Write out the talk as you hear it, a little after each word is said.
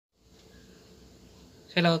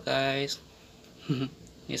Hello guys,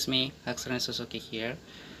 it's me, Axel Rene Suzuki here.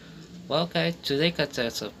 Well guys, today got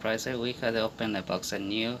a surprise. We had opened a box of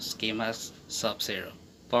new ski mask Sub-Zero.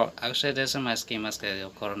 But actually this is my ski mask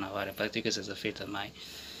of coronavirus, but because it's a fit of mine.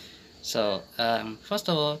 So first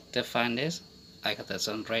of all, to find this, I got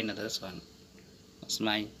some rain in this one. It's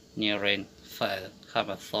my new rain file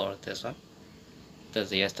Hammer 4 this one.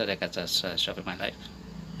 This yesterday I got just shop in my life.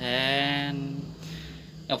 And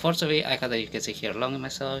unfortunately, I had, you can see here, long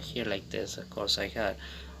myself, here like this, of course I had.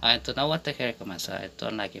 I don't know what the hair of myself, I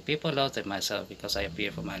don't like it. People love it myself because I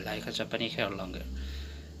appear for my life a Japanese hair longer.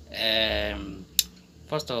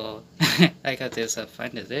 First of all, I got this,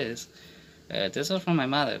 find this. This is from my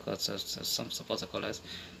mother, because some supposed colors.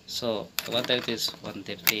 So what I this one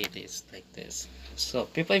they did is like this. So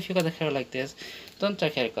people, if you got the hair like this, don't try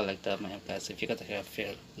haircut like that, man, guys. If you got the hair,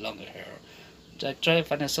 feel longer hair, try to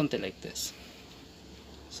find something like this.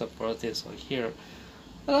 So for this one here,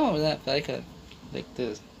 I don't know that, but I got like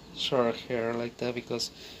this short hair like that because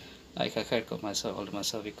I can haircut myself all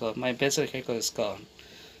myself because my best haircut is gone.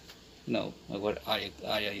 No, what I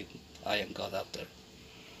am got after.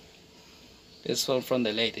 This one from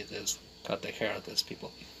the lady that cut the hair of these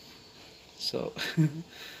people. So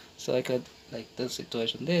so I got like this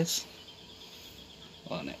situation this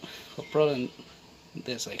on it. The problem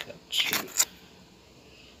this I have two.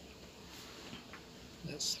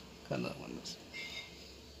 This kind of one is.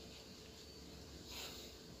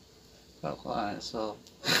 So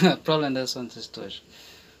problem this one situation.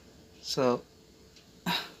 So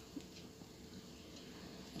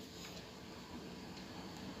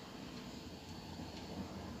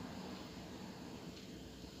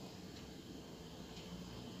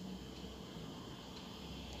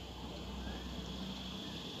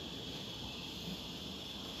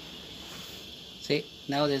see,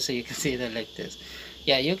 nowadays you can see that like this.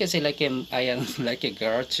 Yeah, you can see like I am like a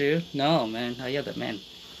girl too. No, man, I am the man.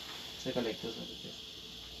 Take a like this, like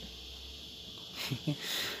this.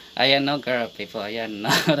 I am no girl, people. I am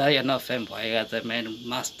not. I am not fanboy. I am the man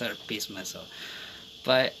masterpiece myself.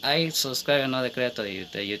 But I subscribe another creator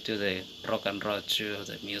that you do the rock and roll too.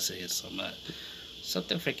 The music is so much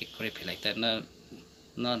something freaking creepy like that. No,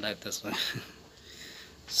 not like this one.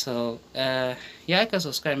 So yeah, I can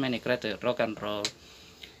subscribe many creators rock and roll.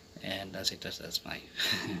 And that's it, that's my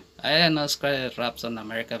I don't know scribe raps on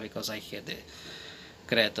America because I hear the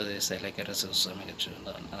creator they say like a resource no,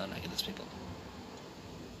 I don't like these people.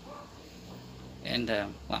 And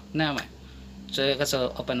well, never mind. So you guys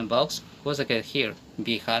open the box. What's like here?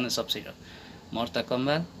 Behind Sub-Zero. Mortal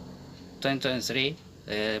Kombat 2023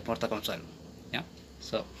 Mortal Kombat. Yeah.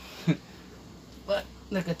 So but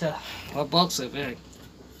look at the box is very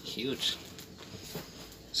huge.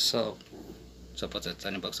 So suppose it's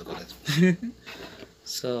tiny box of it.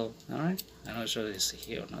 So alright. I'm not sure it's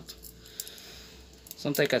here or not.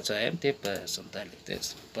 Sometimes it's empty, but sometimes like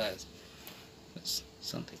this. But it's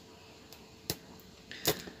something.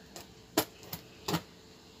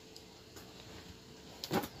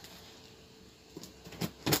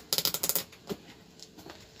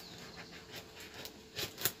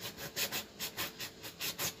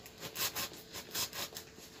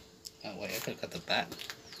 Oh wait, I could cut the back.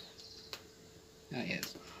 Oh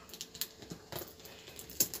yes.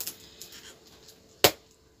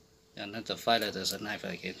 And not the file, there's a knife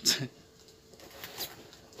again.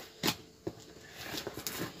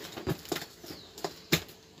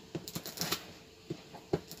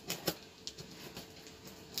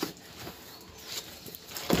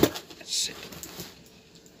 That's it.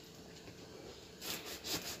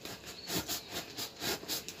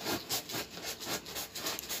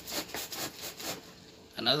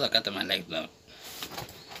 Another cut on my leg though.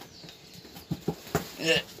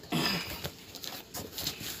 Yeah.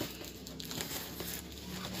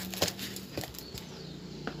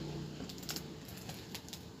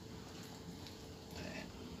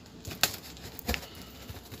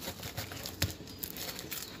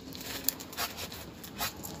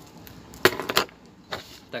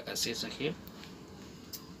 Like a scissor here.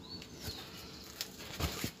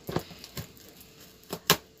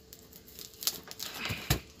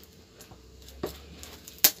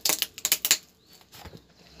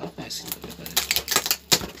 Oh, I see.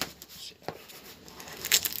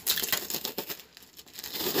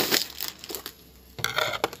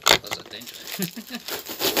 That was a danger.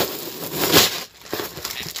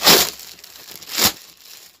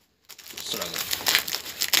 Struggle.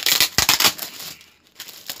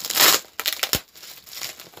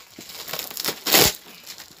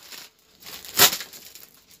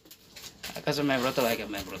 ¿Acaso me he roto? Hay que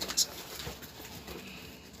me he roto myself.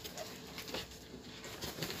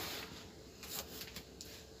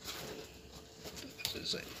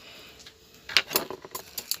 say.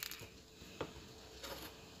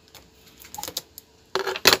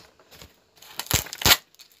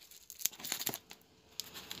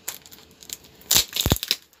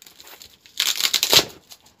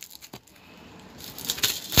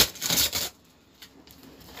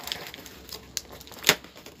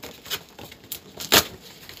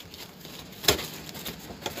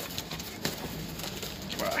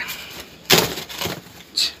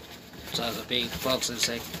 So there's a big box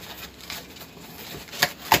inside.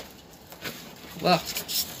 Wow.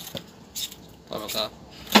 Follow up.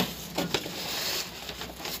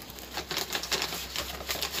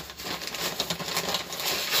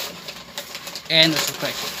 And it's a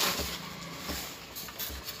crack.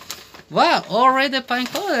 Wow, already pine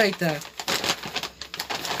color like that.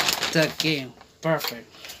 The game, perfect.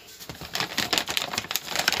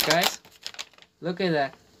 Guys, look at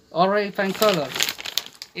that. Already pine color.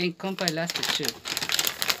 In compact elastic too.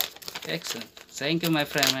 Excellent. Thank you, my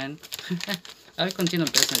friend, man. I will continue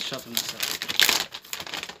business shopping myself.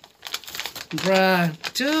 Bruh,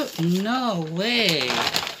 dude, no way.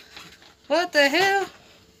 What the hell?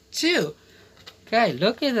 Dude. Guys,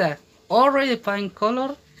 look at that. Already pine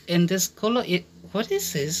color. And this color, what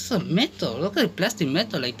is this? This is a metal. Look at the plastic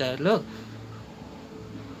metal like that. Look.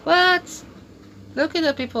 What? Look at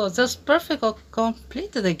the people. Just perfect or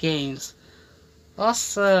completed the games.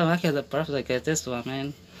 Awesome. I get the perfect get this one,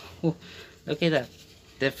 man. Ooh, look at that.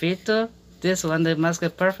 The filter, this one the must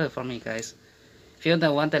get perfect for me, guys. If you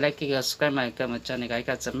don't want to like it, subscribe my channel. I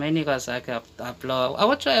got so many guys I can upload. I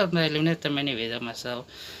will try my limited many video myself.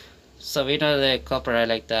 So we know the copyright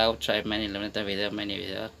like that. I will try many limited video, many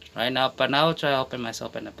video right now. But now I'll try to open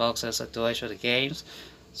myself in the boxes to show the games.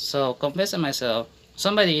 So compare myself.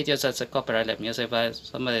 Somebody idiots that's a copyright like music, but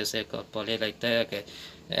somebody say copyright like that. Okay,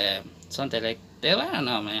 something like that. I don't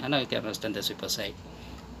know, man. I know you can understand this people say.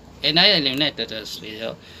 And I eliminated this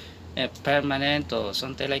video. Permanent or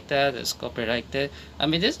something like that. It's copyrighted. I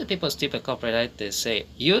mean, this is people stupid copyright. They say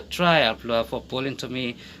you try upload for bullying to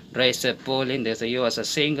me, raise a bullying. They say you as a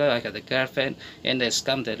singer, I got a girlfriend, and they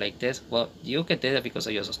scam it like this. Well, you can do that because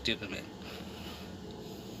you're so stupid, man.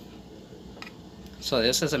 So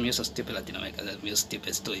this is a music stupid Latin America. That music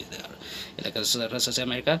stupid studio there. Like the rest of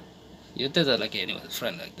America, you did it like any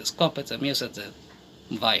friend like this. Compets the music, the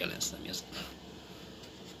violence, the music.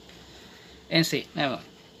 And see now.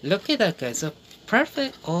 Look at that, guys. A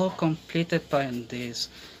perfect all completed by this.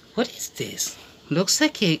 What is this? Looks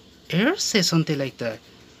like a air say something like that.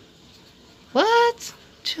 What?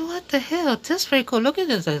 Dude, what the hell? That's very cool. Look at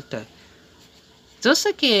this like that. Just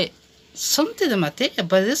like a something the material,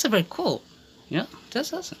 but this is very cool. Yeah,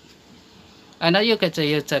 that's awesome. I know you get to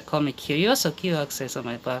use to call me cute. You're so cute, Axel, so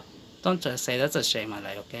my but don't try to say that's a shame, I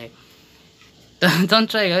like, okay? Don't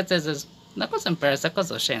try to not cause embarrassed, that cause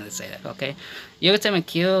a shame to say that, okay? You tell me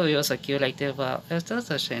cute, you're so cute like that, but that's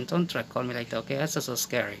a shame. Don't try to call me like that, okay? That's just so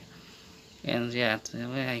scary. And yeah,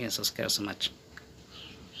 I get so scared so much.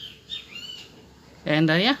 And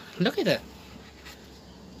yeah, look at that.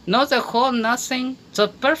 Not the hole, nothing. So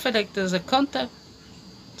perfect like there's a contact.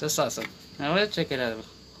 That's awesome. Now we'll check it out.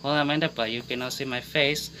 Hold on a minute, but you cannot see my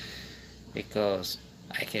face because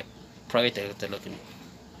I keep private to look at me.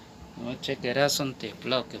 We'll check it out something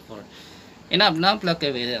block it for. Enough, not block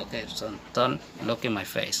a video, okay? So don't look in my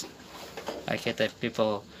face. I hate that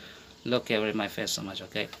people look at my face so much,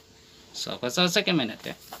 okay? So, what's the second minute,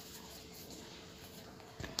 yeah?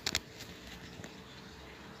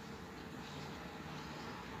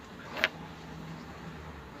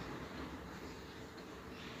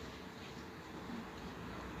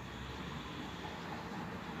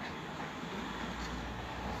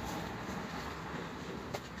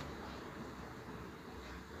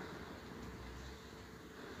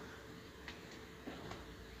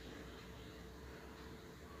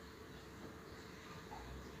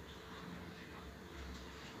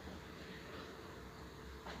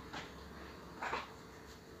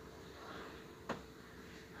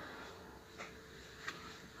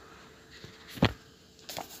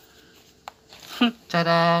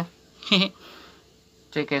 Ta-da!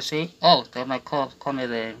 You can see. Oh, they might call me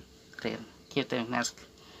the keep the mask.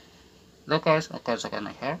 Look, guys. Of course, I got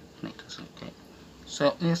my hair. Okay.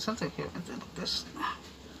 So yeah, something here. Like this.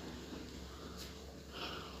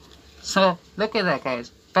 So look at that, guys.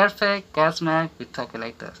 Perfect gas mask. We talk it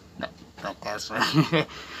like this. No, no gas mask.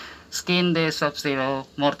 Skin Day Sub-Zero.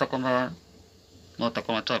 Mortal Kombat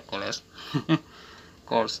 12 colors. Of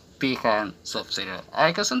course, Pecan Sub-Zero.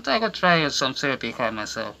 I guess sometimes I could try Sub-Zero Pecan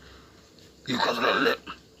myself. You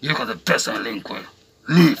got the best in Link.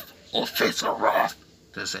 Leave or face a wrath.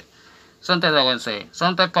 That's it. Sometimes I won't say.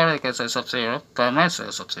 Sometimes probably can say Sub-Zero, but I might say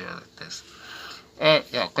Sub-Zero like this.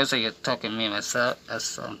 Yeah, because you're talking me myself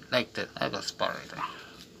as like that. I got spot right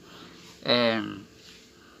there.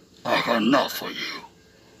 I got enough for you.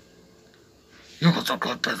 You got to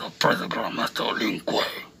go to the President Grandmaster Lin Kuei.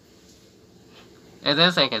 And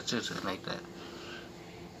that's I can choose it like that.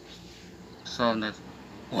 So that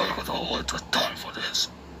we got to wait the time for this.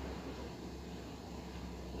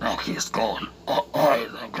 Now he's gone. I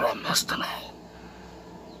the Grandmaster now.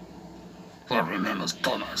 But remember,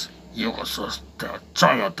 Thomas, you got to the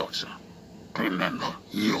giant dojo. Remember,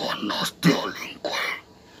 you are not still Lin Kuei.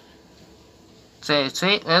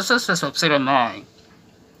 See, this is the Sub-Zero mind.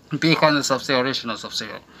 Behind the Sub-Zero, original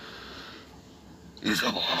Sub-Zero. It's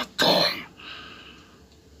about time.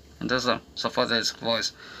 And that's support his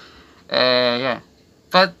voice. Yeah.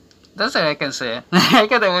 But that's all I can say. I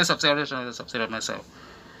get the voice of the original Sub-Zero myself.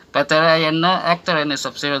 But I am no actor in the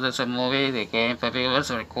Sub-Zero. There's a movie, the game, but it was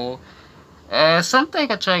very cool.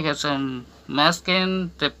 Sometimes I try to get some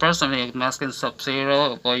masking, the person masking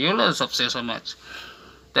Sub-Zero, but you love Sub-Zero so much.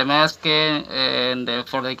 The masking and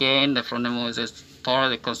for the game, from the movies, is part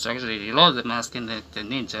of the construction. You love the masking, the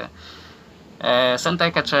ninja.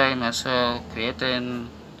 Sometimes I try myself creating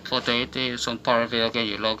for the some part of video game,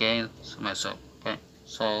 you log in myself. Okay,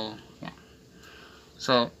 so yeah.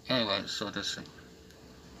 So anyway, so this thing.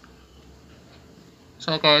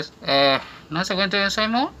 So guys, nothing going to say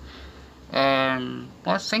more.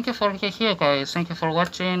 Well, thank you for being here, guys. Thank you for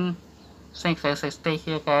watching. Thank you for stay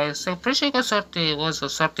here, guys. So appreciate you 30 was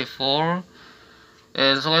 34.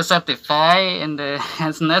 It was 35 and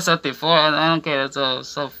it's not 34. I don't care.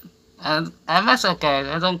 So I'm myself, guys.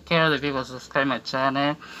 I don't care if people subscribe my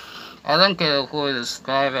channel. I don't care who is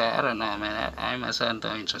subscribe. I don't know, man. I myself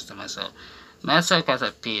don't interest in myself. Myself has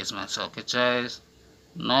a peace, myself. It's just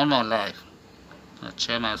normal life. I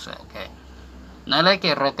chill myself, okay. Not like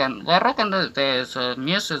a rock and the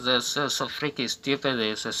music is so freaky stupid.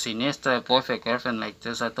 It's a sinister boyfriend girlfriend like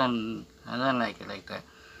this. I don't like it like that.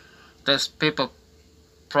 There's people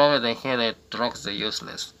probably they hear that drugs are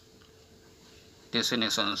useless. This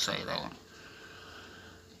is on say that one.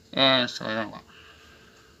 And so that one.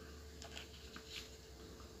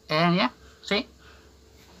 And yeah, see?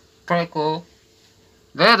 Pretty cool.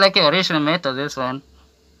 Very like the original method, this one.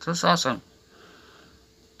 This is awesome.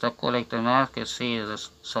 To collect the mask, you see the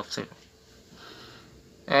Sub-Zero.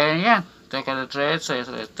 And yeah, take out the dress.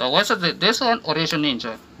 What's this one? Original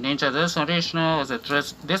Ninja. Ninja, this original, the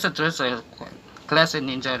dress. This dress is classic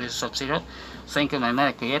Ninja is Sub-Zero. Thank you, my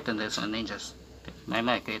mother created this one, Ninjas. My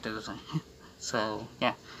mother created this one. So,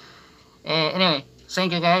 yeah. Anyway,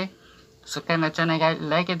 thank you, guys. Subscribe my channel, guys.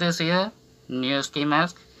 Like this video. New ski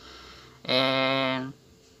mask. And,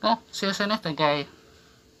 oh, see you soon next time, guys.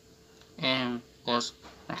 And, of course,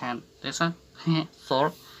 I have this one.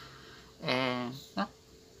 Thor. And, oh,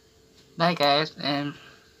 bye, guys. And,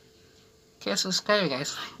 okay, subscribe,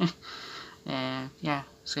 guys. And, yeah,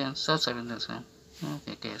 see you so soon in this one.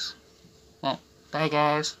 Okay, guys. Well, bye,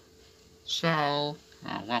 guys. Ciao.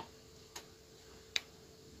 Well.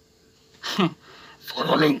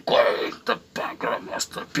 Following Quay, the background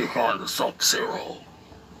master behind the Sub-Zero.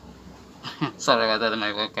 Sorry about that in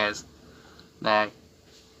my work, guys. Bye.